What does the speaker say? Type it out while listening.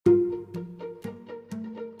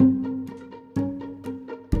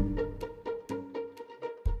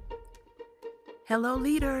Hello,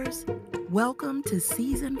 leaders. Welcome to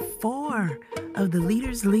season 4 of the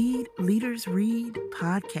Leaders Lead, Leaders Read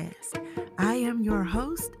podcast. I am your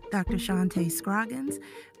host, Dr. Shantae Scroggins,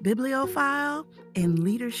 bibliophile and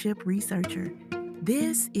leadership researcher.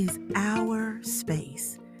 This is our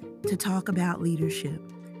space to talk about leadership,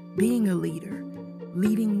 being a leader,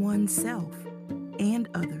 leading oneself and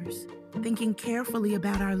others, thinking carefully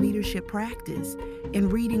about our leadership practice,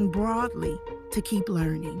 and reading broadly to keep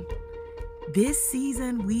learning. This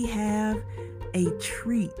season, we have a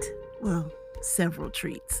treat, several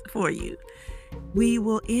treats for you. We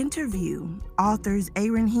will interview authors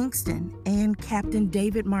Aaron Hingston and Captain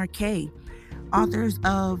David Marquet, authors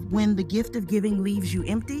of When the Gift of Giving Leaves You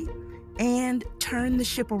Empty and Turn the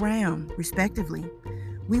Ship Around, respectively.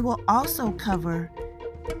 We will also cover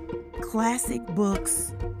classic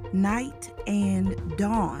books Night and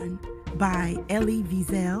Dawn by Elie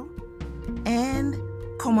Wiesel and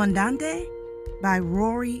Comandante by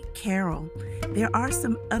Rory Carroll. There are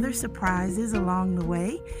some other surprises along the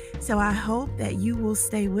way, so I hope that you will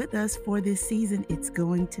stay with us for this season. It's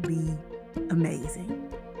going to be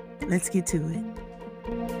amazing. Let's get to it.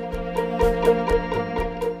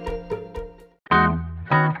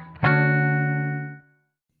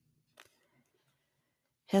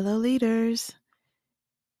 Hello, leaders.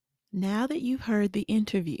 Now that you've heard the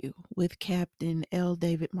interview with Captain L.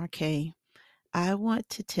 David Marquet, I want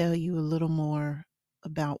to tell you a little more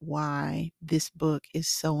about why this book is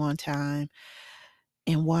so on time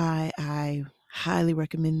and why I highly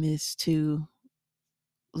recommend this to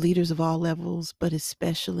leaders of all levels, but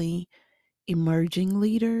especially emerging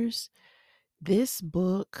leaders. This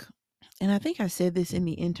book, and I think I said this in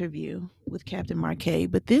the interview with Captain Marquet,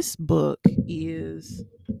 but this book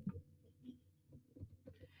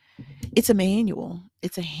it's a manual.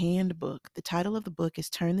 It's a handbook. The title of the book is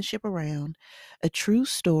Turn the Ship Around, A True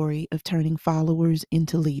Story of Turning Followers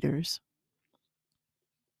into Leaders.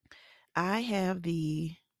 I have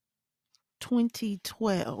the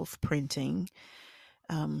 2012 printing.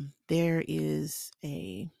 There is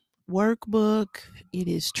a workbook. It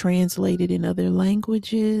is translated in other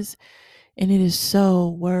languages, and it is so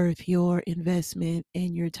worth your investment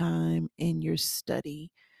and your time and your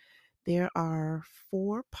study. There are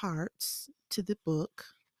 4 parts to the book.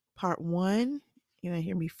 Part 1, you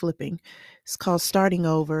hear me flipping. It's called Starting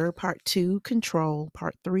Over. Part 2, Control.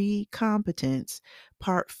 Part 3, Competence.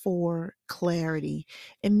 Part 4, Clarity.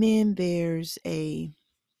 And then there's an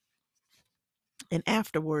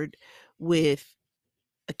afterword with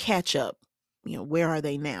a catch up, where are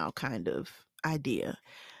they now kind of idea.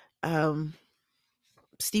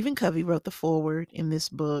 Stephen Covey wrote the foreword in this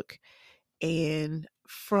book, and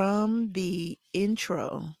from the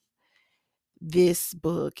intro, this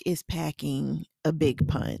book is packing a big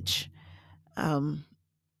punch.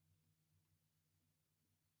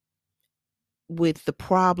 With the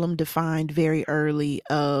problem defined very early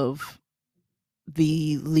of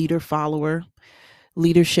the leader-follower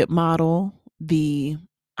leadership model, the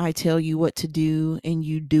I tell you what to do and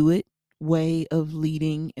you do it way of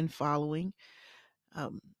leading and following.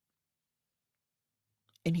 And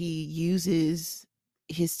he uses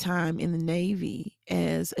his time in the Navy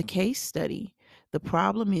as a case study. The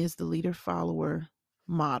problem is the leader-follower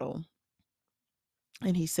model.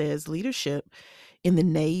 And he says leadership in the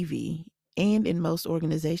Navy and in most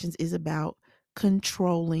organizations is about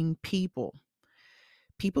controlling people.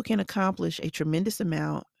 People can accomplish a tremendous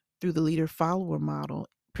amount through the leader-follower model,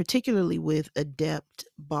 particularly with adept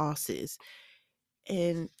bosses.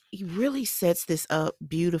 And he really sets this up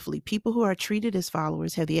beautifully. People who are treated as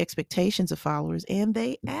followers have the expectations of followers, and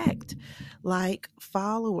they act like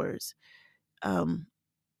followers. Then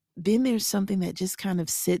there's something that just kind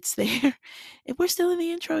of sits there. If we're still in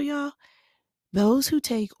the intro, y'all, those who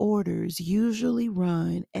take orders usually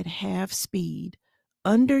run at half speed,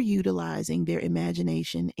 underutilizing their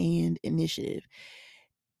imagination and initiative.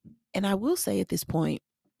 And I will say at this point,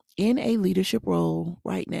 in a leadership role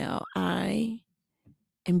right now, I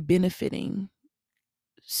am benefiting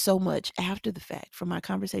so much after the fact from my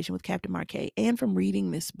conversation with Captain Marquet and from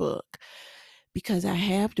reading this book, because I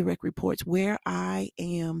have direct reports where I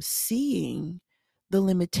am seeing the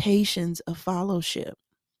limitations of fellowship.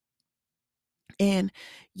 And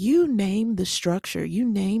you name the structure, you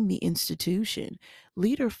name the institution.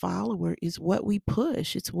 Leader follower is what we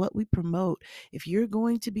push. It's what we promote. If you're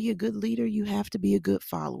going to be a good leader, you have to be a good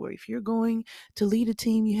follower. If you're going to lead a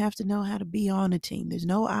team, you have to know how to be on a team. There's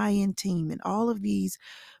no I in team. And all of these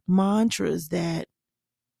mantras that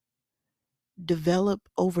develop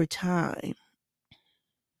over time.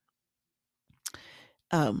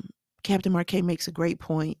 Captain Marquet makes a great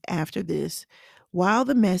point after this, While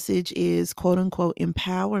the message is quote unquote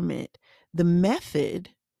empowerment, the method,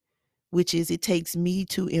 which is it takes me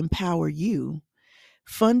to empower you,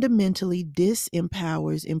 fundamentally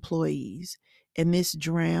disempowers employees. And this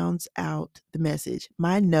drowns out the message.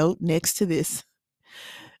 My note next to this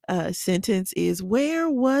sentence is, where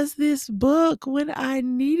was this book when I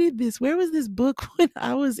needed this? Where was this book when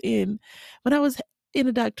I was in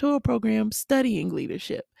a doctoral program studying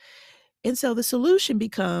leadership? And so the solution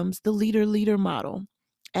becomes the leader-leader model.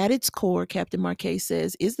 At its core, Captain Marquet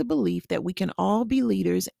says, is the belief that we can all be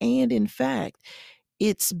leaders. And in fact,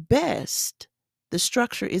 it's best, the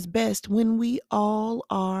structure is best when we all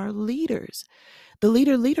are leaders. The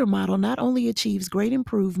leader-leader model not only achieves great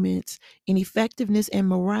improvements in effectiveness and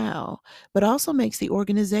morale, but also makes the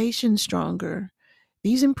organization stronger.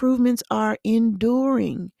 These improvements are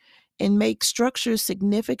enduring and make structures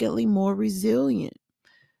significantly more resilient.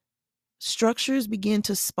 Structures begin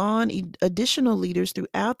to spawn additional leaders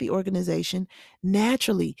throughout the organization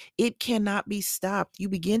naturally. It cannot be stopped. You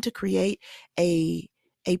begin to create a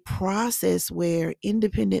process where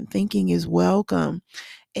independent thinking is welcome.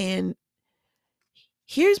 And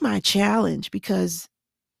here's my challenge, because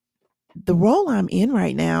the role I'm in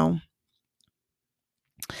right now,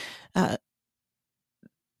 uh,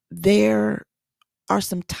 there are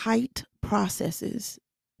some tight processes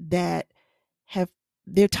that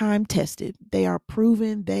they're time tested. They are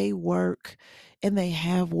proven, they work, and they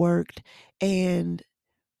have worked. And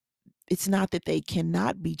it's not that they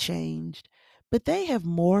cannot be changed, but they have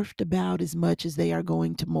morphed about as much as they are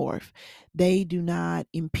going to morph. They do not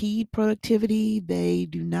impede productivity. They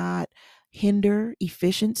do not hinder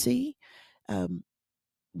efficiency.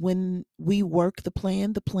 When we work the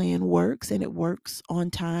plan works, and it works on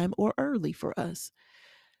time or early for us.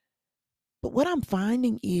 But what I'm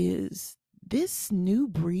finding is this new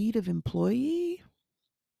breed of employee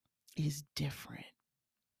is different.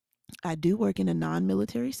 I do work in a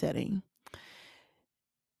non-military setting.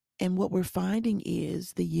 And what we're finding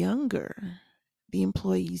is the younger the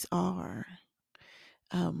employees are,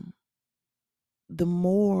 um, the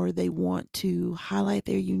more they want to highlight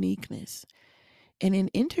their uniqueness. And in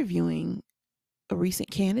interviewing a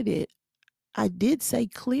recent candidate, I did say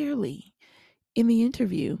clearly in the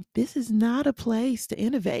interview, this is not a place to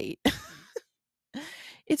innovate.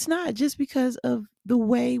 It's not, just because of the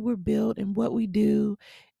way we're built and what we do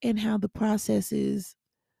and how the processes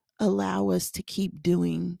allow us to keep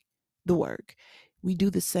doing the work. We do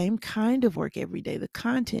the same kind of work every day. The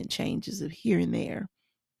content changes of here and there,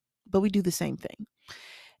 but we do the same thing.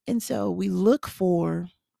 And so we look for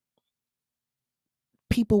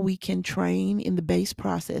people we can train in the base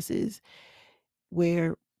processes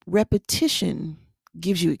where repetition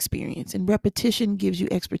gives you experience, and repetition gives you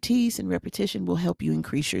expertise, and repetition will help you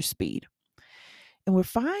increase your speed. And we're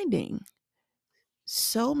finding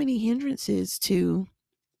so many hindrances to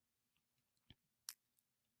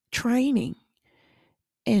training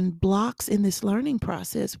and blocks in this learning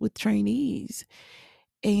process with trainees.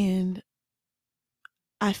 And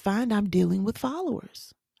I find I'm dealing with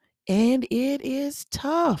followers, and it is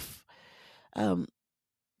tough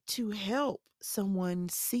to help someone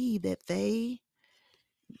see that they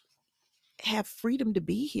have freedom to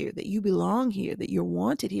be here, that you belong here, that you're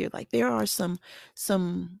wanted here. Like, there are some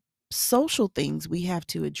social things we have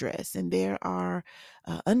to address, and there are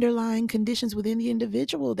underlying conditions within the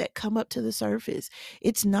individual that come up to the surface.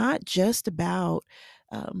 It's not just about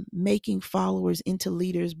making followers into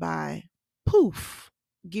leaders by poof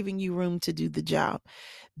giving you room to do the job.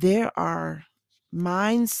 There are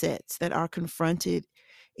mindsets that are confronted,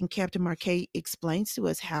 and Captain Marquet explains to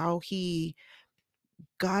us how he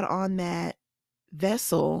got on that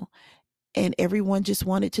vessel and everyone just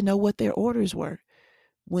wanted to know what their orders were.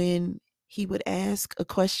 When he would ask a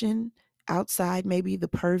question outside maybe the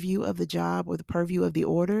purview of the job or the purview of the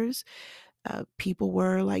orders, people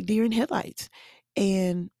were like deer in headlights.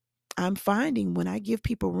 And I'm finding when I give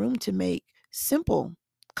people room to make simple,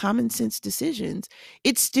 common sense decisions,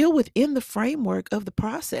 it's still within the framework of the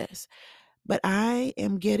process. But I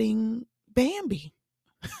am getting Bambi.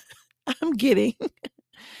 I'm getting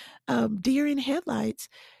deer in headlights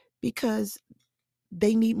because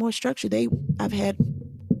they need more structure. I've had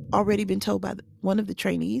already been told by one of the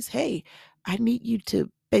trainees, hey, I need you to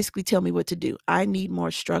basically tell me what to do. I need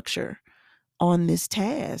more structure on this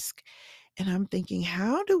task. And I'm thinking,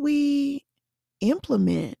 how do we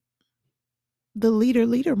implement the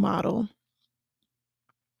leader-leader model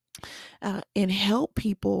and help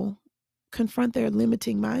people confront their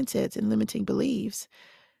limiting mindsets and limiting beliefs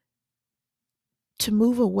to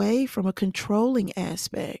move away from a controlling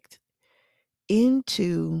aspect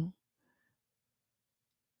into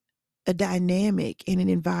a dynamic and an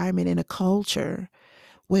environment and a culture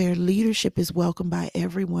where leadership is welcomed by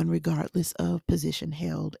everyone, regardless of position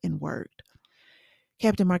held and worked.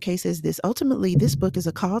 Captain Marquet says this: ultimately, this book is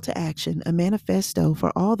a call to action, a manifesto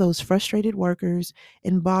for all those frustrated workers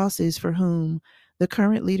and bosses for whom the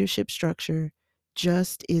current leadership structure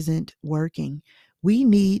just isn't working. We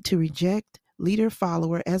need to reject leader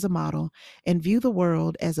follower as a model and view the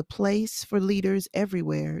world as a place for leaders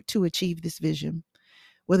everywhere to achieve this vision.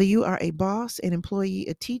 Whether you are a boss, an employee,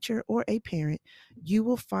 a teacher, or a parent, you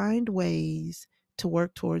will find ways to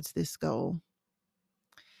work towards this goal.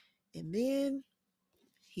 And then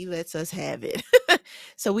he lets us have it.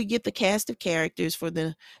 So we get the cast of characters for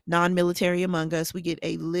the non-military among us. We get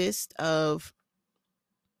a list of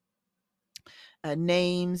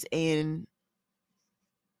names and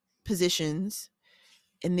positions,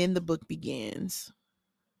 and then the book begins.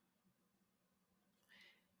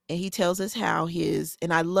 And he tells us how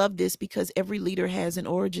and I love this because every leader has an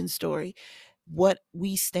origin story. What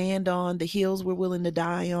we stand on, the hills we're willing to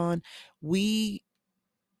die on. We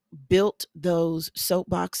built those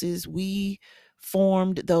soapboxes. We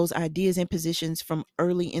formed those ideas and positions from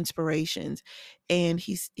early inspirations. And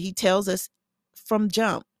he tells us from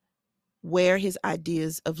jump where his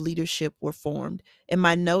ideas of leadership were formed. And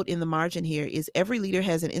my note in the margin here is every leader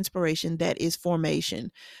has an inspiration that is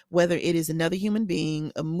formation, whether it is another human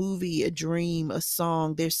being, a movie, a dream, a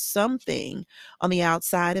song. There's something on the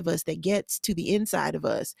outside of us that gets to the inside of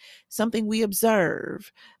us, something we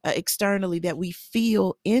observe externally that we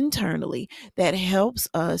feel internally that helps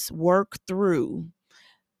us work through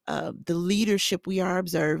the leadership we are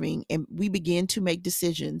observing, and we begin to make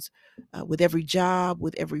decisions with every job,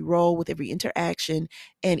 with every role, with every interaction,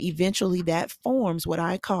 and eventually that forms what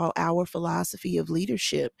I call our philosophy of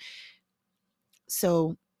leadership.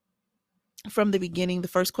 So from the beginning, the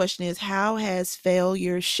first question is, how has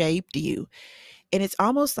failure shaped you? And it's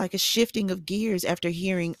almost like a shifting of gears after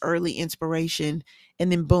hearing early inspiration,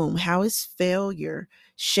 and then boom, how has failure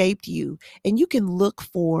shaped you? And you can look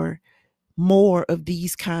for more of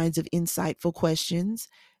these kinds of insightful questions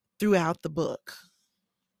throughout the book.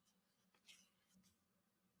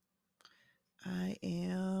 I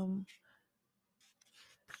am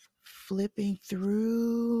flipping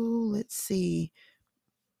through. Let's see.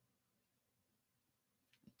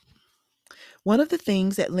 One of the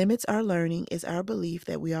things that limits our learning is our belief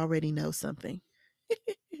that we already know something.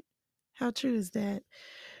 How true is that?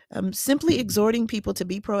 Simply exhorting people to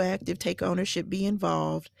be proactive, take ownership, be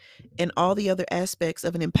involved, and all the other aspects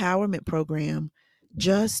of an empowerment program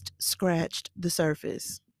just scratched the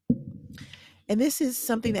surface. And this is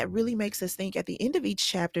something that really makes us think. At the end of each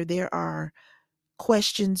chapter, there are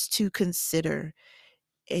questions to consider.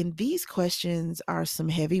 And these questions are some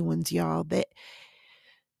heavy ones, y'all, that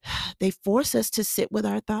they force us to sit with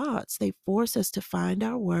our thoughts. They force us to find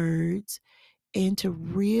our words and to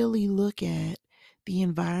really look at the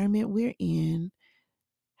environment we're in,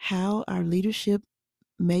 how our leadership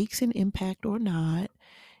makes an impact or not,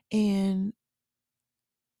 and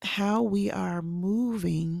how we are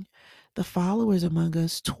moving the followers among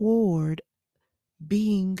us toward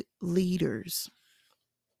being leaders.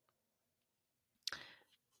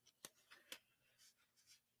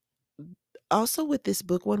 Also, with this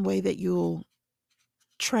book, one way that you'll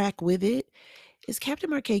track with it is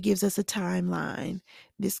Captain Marquet gives us a timeline.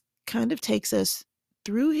 This kind of takes us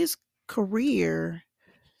through his career,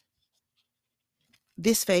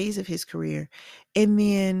 this phase of his career, and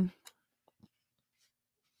then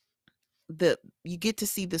you get to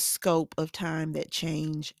see the scope of time that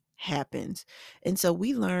change happens. And so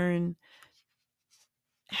we learn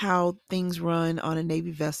how things run on a Navy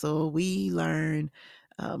vessel. We learn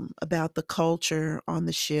about the culture on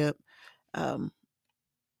the ship. And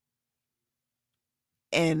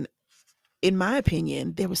in my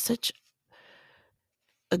opinion, there was such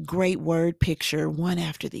a great word picture, one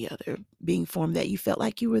after the other, being formed that you felt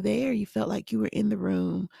like you were there. You felt like you were in the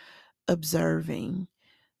room observing.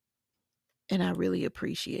 And I really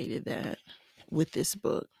appreciated that with this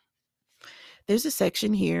book. There's a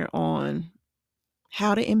section here on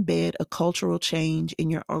how to embed a cultural change in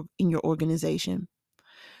your organization.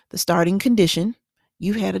 The starting condition: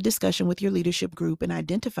 you had a discussion with your leadership group and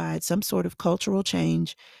identified some sort of cultural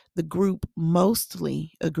change the group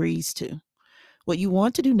mostly agrees to. What you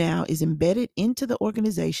want to do now is embed it into the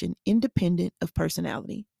organization independent of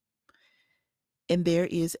personality. And there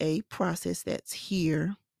is a process that's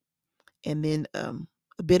here, and then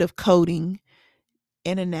a bit of coding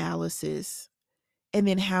and analysis, and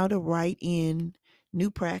then how to write in new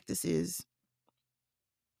practices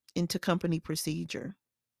into company procedure.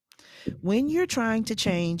 When you're trying to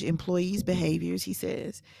change employees' behaviors, he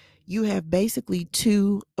says, you have basically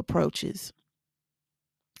two approaches.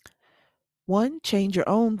 One, change your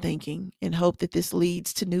own thinking and hope that this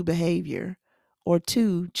leads to new behavior. Or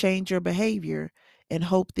two, change your behavior and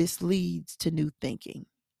hope this leads to new thinking.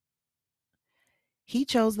 He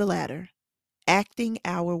chose the latter, acting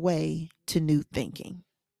our way to new thinking.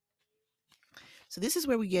 So this is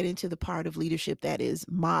where we get into the part of leadership that is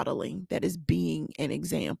modeling, that is being an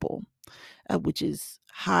example, which is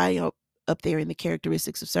high up there in the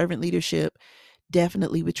characteristics of servant leadership,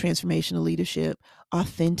 definitely with transformational leadership,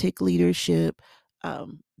 authentic leadership.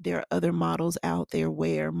 There are other models out there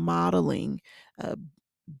where modeling,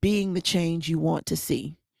 being the change you want to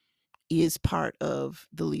see, is part of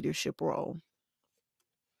the leadership role.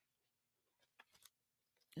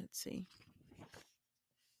 Let's see.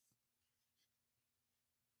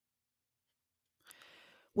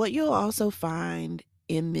 What you'll also find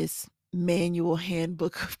in this manual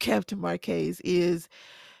handbook of Captain Marquet is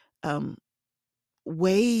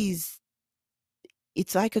ways.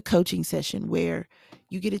 It's like a coaching session where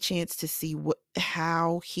you get a chance to see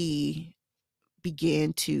how he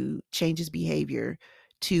began to change his behavior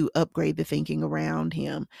to upgrade the thinking around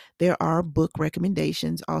him. There are book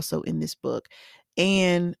recommendations also in this book,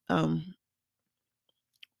 and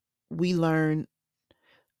we learn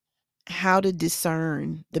how to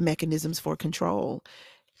discern the mechanisms for control,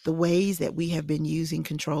 the ways that we have been using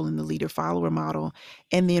control in the leader follower model,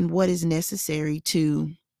 and then what is necessary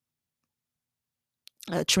to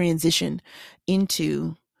transition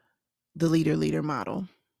into the leader model.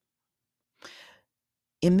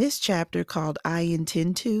 In this chapter called I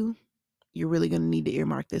Intend To, you're really going to need to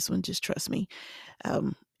earmark this one, just trust me.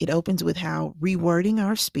 It opens with how rewording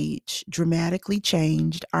our speech dramatically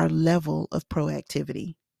changed our level of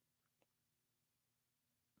proactivity.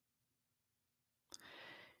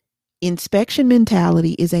 Inspection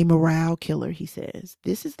mentality is a morale killer, he says.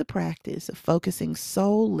 This is the practice of focusing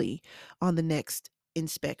solely on the next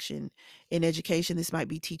inspection. In education, this might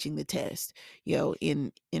be teaching the test.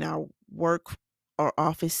 In our work or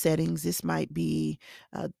office settings, this might be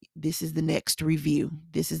this is the next review.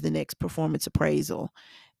 This is the next performance appraisal,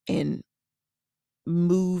 and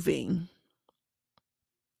moving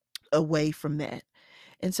away from that.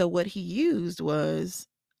 And so what he used was,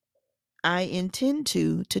 I intend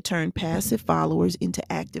to turn passive followers into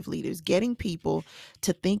active leaders, getting people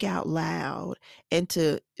to think out loud and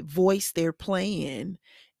to voice their plan.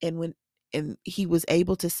 And he was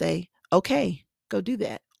able to say, okay, go do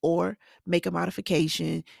that, or make a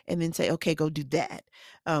modification and then say, okay, go do that.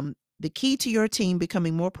 The key to your team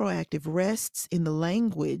becoming more proactive rests in the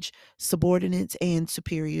language subordinates and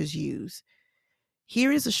superiors use.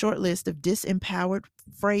 Here is a short list of disempowered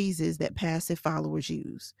phrases that passive followers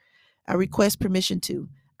use. I request permission to.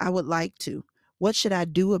 I would like to. What should I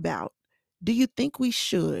do about? Do you think we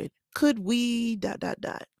should? Could we? ...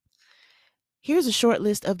 Here's a short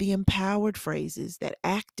list of the empowered phrases that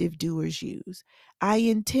active doers use. I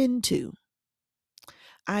intend to.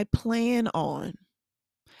 I plan on.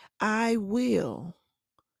 I will.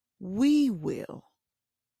 We will.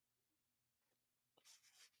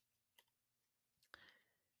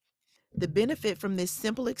 The benefit from this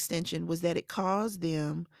simple extension was that it caused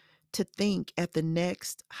them to think at the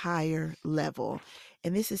next higher level.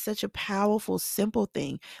 And this is such a powerful, simple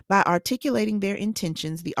thing. By articulating their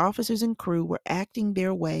intentions, the officers and crew were acting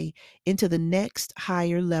their way into the next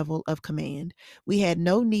higher level of command. We had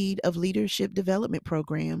no need of leadership development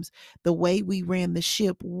programs. The way we ran the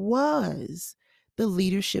ship was the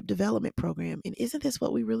leadership development program. And isn't this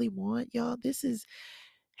what we really want, y'all? This is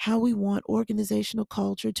how we want organizational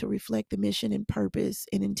culture to reflect the mission and purpose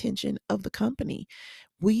and intention of the company.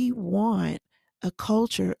 We want a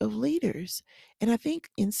culture of leaders. And I think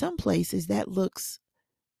in some places that looks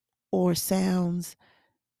or sounds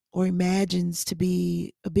or imagines to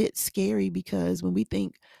be a bit scary, because when we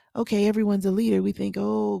think, okay, everyone's a leader, we think,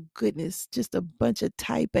 oh goodness, just a bunch of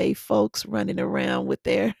type A folks running around with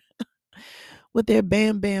their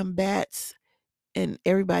bam bam bats, and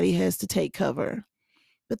everybody has to take cover.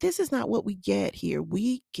 But this is not what we get here.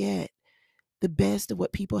 We get the best of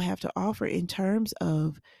what people have to offer in terms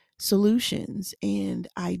of solutions and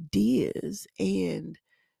ideas and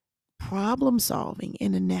problem solving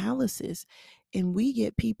and analysis. And we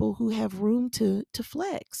get people who have room to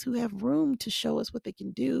flex, who have room to show us what they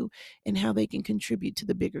can do and how they can contribute to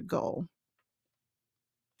the bigger goal.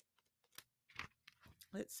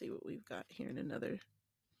 Let's see what we've got here in another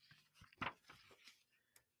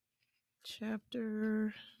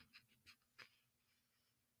chapter.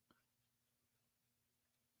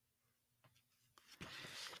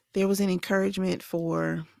 There was an encouragement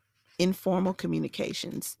for informal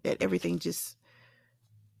communications, that everything just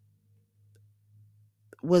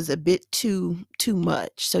was a bit too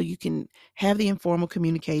much. So you can have the informal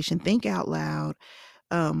communication, think out loud.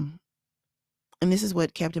 And this is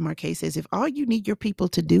what Captain Marquet says: if all you need your people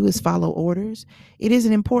to do is follow orders, it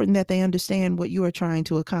isn't important that they understand what you are trying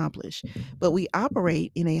to accomplish. But we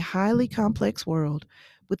operate in a highly complex world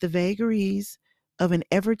with the vagaries of an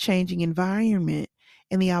ever changing environment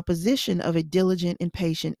and the opposition of a diligent and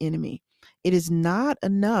patient enemy. It is not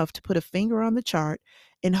enough to put a finger on the chart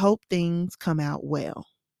and hope things come out well.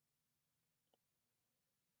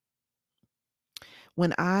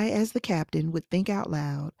 When I, as the captain, would think out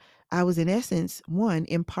loud, I was in essence, one,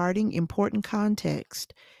 imparting important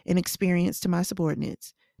context and experience to my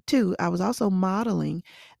subordinates. Two, I was also modeling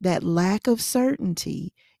that lack of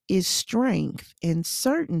certainty is strength and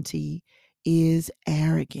certainty is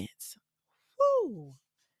arrogance. Woo!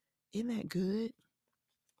 Isn't that good?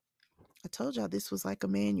 I told y'all this was like a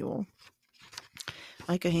manual,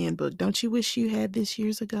 like a handbook. Don't you wish you had this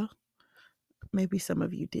years ago? Maybe some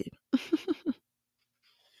of you did.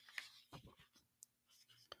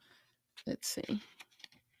 Let's see.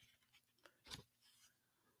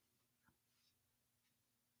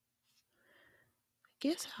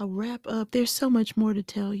 Guess I'll wrap up. There's so much more to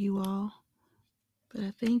tell you all, but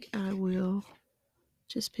I think I will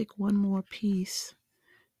just pick one more piece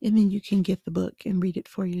and then you can get the book and read it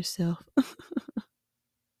for yourself.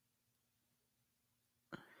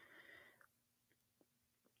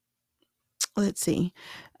 Let's see.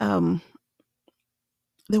 There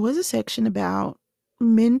was a section about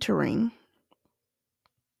mentoring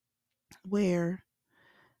where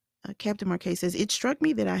Captain Marquet says, it struck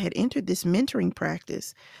me that I had entered this mentoring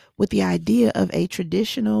practice with the idea of a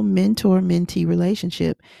traditional mentor-mentee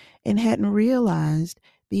relationship and hadn't realized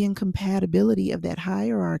the incompatibility of that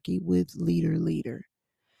hierarchy with leader-leader.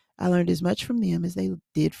 I learned as much from them as they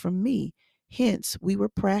did from me. Hence, we were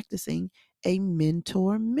practicing a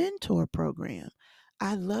mentor-mentor program.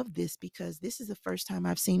 I love this because this is the first time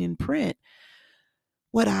I've seen in print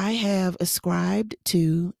what I have ascribed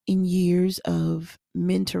to in years of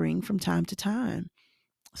mentoring from time to time.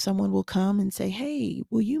 Someone will come and say, hey,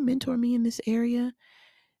 will you mentor me in this area?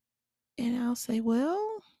 And I'll say, well,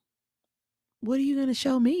 what are you going to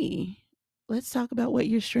show me? Let's talk about what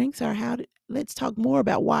your strengths are. Let's talk more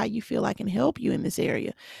about why you feel I can help you in this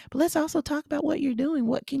area. But let's also talk about what you're doing.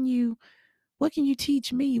 What can you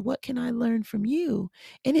teach me? What can I learn from you?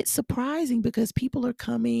 And it's surprising because people are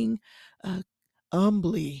coming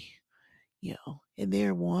humbly, and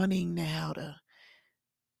they're wanting now to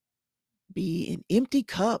be an empty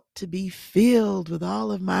cup to be filled with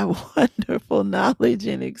all of my wonderful knowledge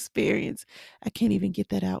and experience. I can't even get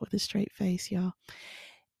that out with a straight face, y'all.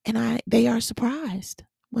 And they are surprised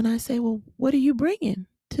when I say, well, what are you bringing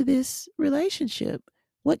to this relationship?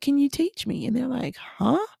 What can you teach me? And they're like,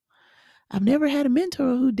 huh? I've never had a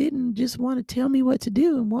mentor who didn't just want to tell me what to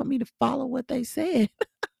do and want me to follow what they said.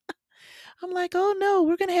 I'm like, oh no,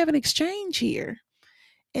 we're going to have an exchange here.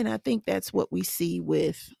 And I think that's what we see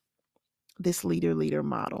with this leader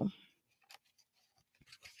model.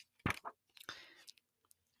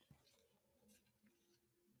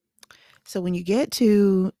 So when you get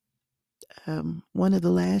to one of the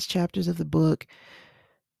last chapters of the book,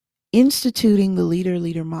 instituting the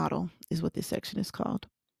leader model is what this section is called.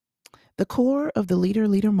 The core of the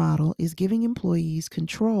leader model is giving employees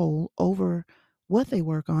control over what they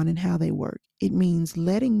work on and how they work. It means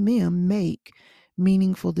letting them make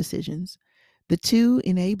meaningful decisions. The two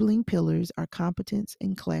enabling pillars are competence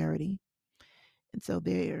and clarity. And so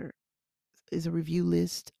there is a review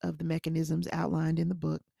list of the mechanisms outlined in the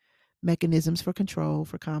book: mechanisms for control,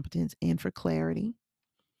 for competence, and for clarity.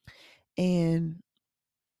 And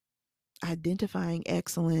identifying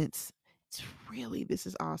excellence. This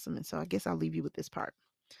is awesome. And so I guess I'll leave you with this part.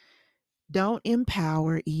 Don't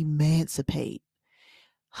empower, emancipate.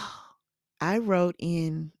 I wrote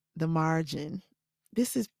in the margin,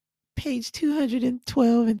 this is page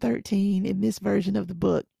 212 and 13 in this version of the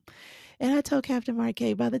book. And I told Captain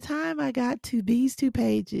Marquet, by the time I got to these 2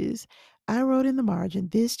 pages, I wrote in the margin,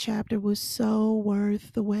 this chapter was so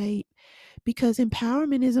worth the wait, because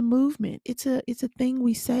empowerment is a movement. It's a thing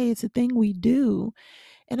we say, it's a thing we do.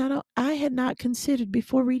 And I had not considered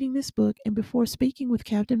before reading this book and before speaking with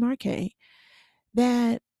Captain Marquet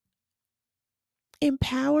that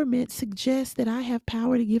empowerment suggests that I have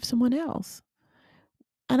power to give someone else.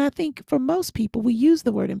 And I think for most people, we use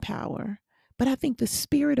the word empower, but I think the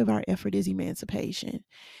spirit of our effort is emancipation.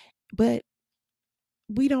 But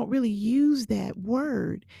we don't really use that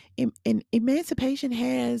word. And emancipation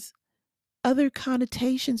has other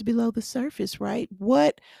connotations below the surface, right?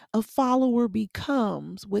 What a follower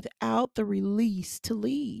becomes without the release to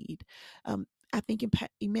lead. I think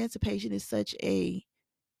emancipation is such a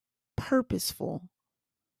purposeful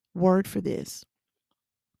word for this.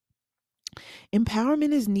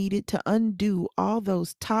 Empowerment is needed to undo all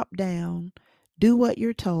those top down, do what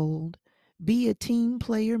you're told, be a team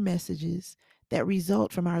player messages that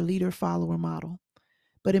result from our leader follower model.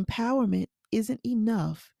 But empowerment isn't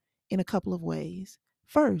enough in a couple of ways.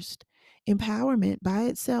 First, empowerment by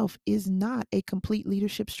itself is not a complete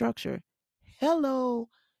leadership structure. Hello,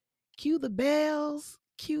 cue the bells,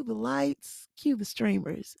 cue the lights, cue the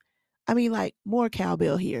streamers. I mean, like more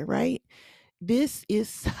cowbell here, right? This is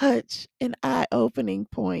such an eye opening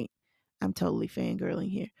point. I'm totally fangirling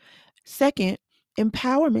here. Second,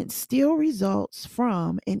 empowerment still results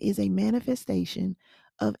from and is a manifestation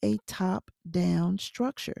of a top down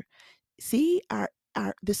structure. See, our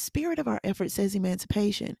the spirit of our effort says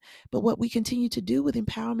emancipation, but what we continue to do with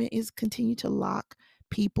empowerment is continue to lock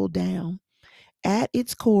people down. At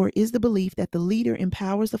its core is the belief that the leader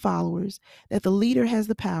empowers the followers, that the leader has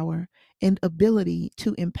the power and ability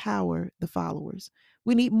to empower the followers.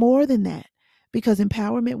 We need more than that because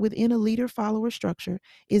empowerment within a leader follower structure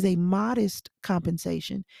is a modest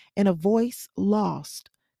compensation and a voice lost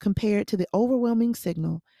compared to the overwhelming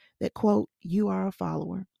signal that, quote, you are a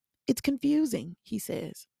follower. It's confusing, he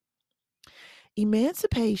says.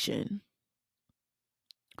 Emancipation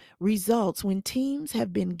results when teams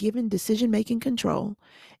have been given decision-making control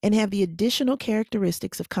and have the additional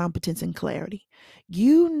characteristics of competence and clarity.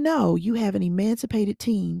 You know you have an emancipated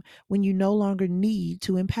team when you no longer need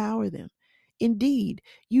to empower them. Indeed,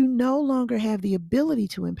 you no longer have the ability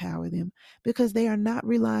to empower them because they are not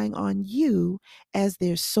relying on you as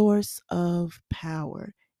their source of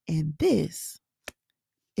power. And this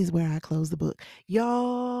is where I close the book.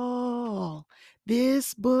 Y'all,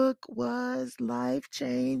 this book was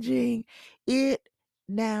life-changing. It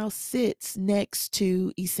now sits next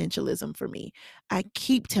to essentialism for me. I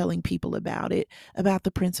keep telling people about it, about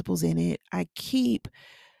the principles in it. I keep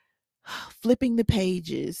flipping the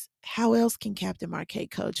pages. How else can Captain Marquet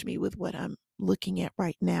coach me with what I'm looking at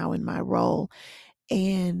right now in my role?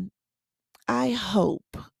 And I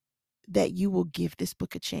hope that you will give this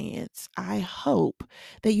book a chance. I hope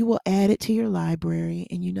that you will add it to your library.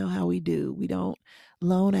 And you know how we do. We don't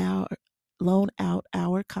loan out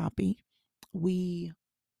our copy. We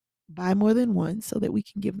buy more than one so that we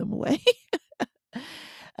can give them away.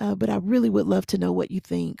 But I really would love to know what you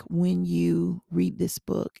think when you read this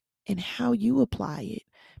book and how you apply it,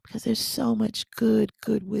 because there's so much good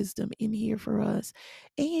wisdom in here for us.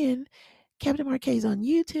 And Captain Marquet's on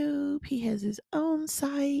YouTube. He has his own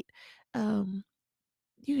site. You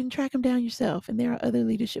can track him down yourself. And there are other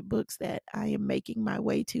leadership books that I am making my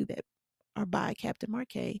way to that are by Captain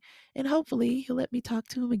Marquet. And hopefully he'll let me talk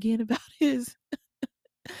to him again about his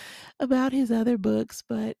other books.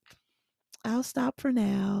 But I'll stop for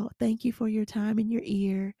now. Thank you for your time and your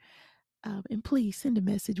ear. And please send a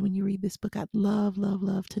message when you read this book. I'd love, love,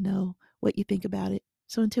 love to know what you think about it.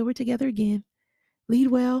 So until we're together again, lead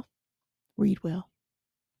well, read well.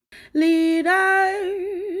 Leaders,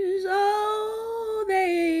 oh,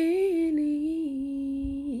 they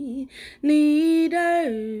lead.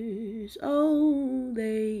 Leaders, oh,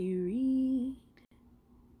 they read.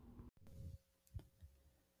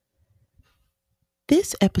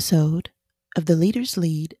 This episode of the Leaders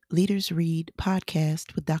Lead, Leaders Read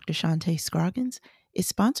podcast with Dr. Shante Scroggins is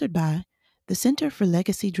sponsored by the Center for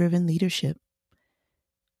Legacy-Driven Leadership.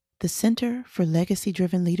 The Center for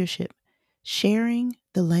Legacy-Driven Leadership, sharing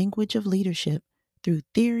the language of leadership through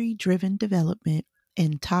theory-driven development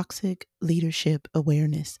and toxic leadership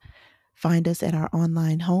awareness. Find us at our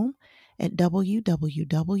online home at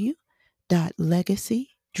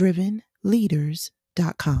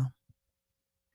www.legacydrivenleaders.com.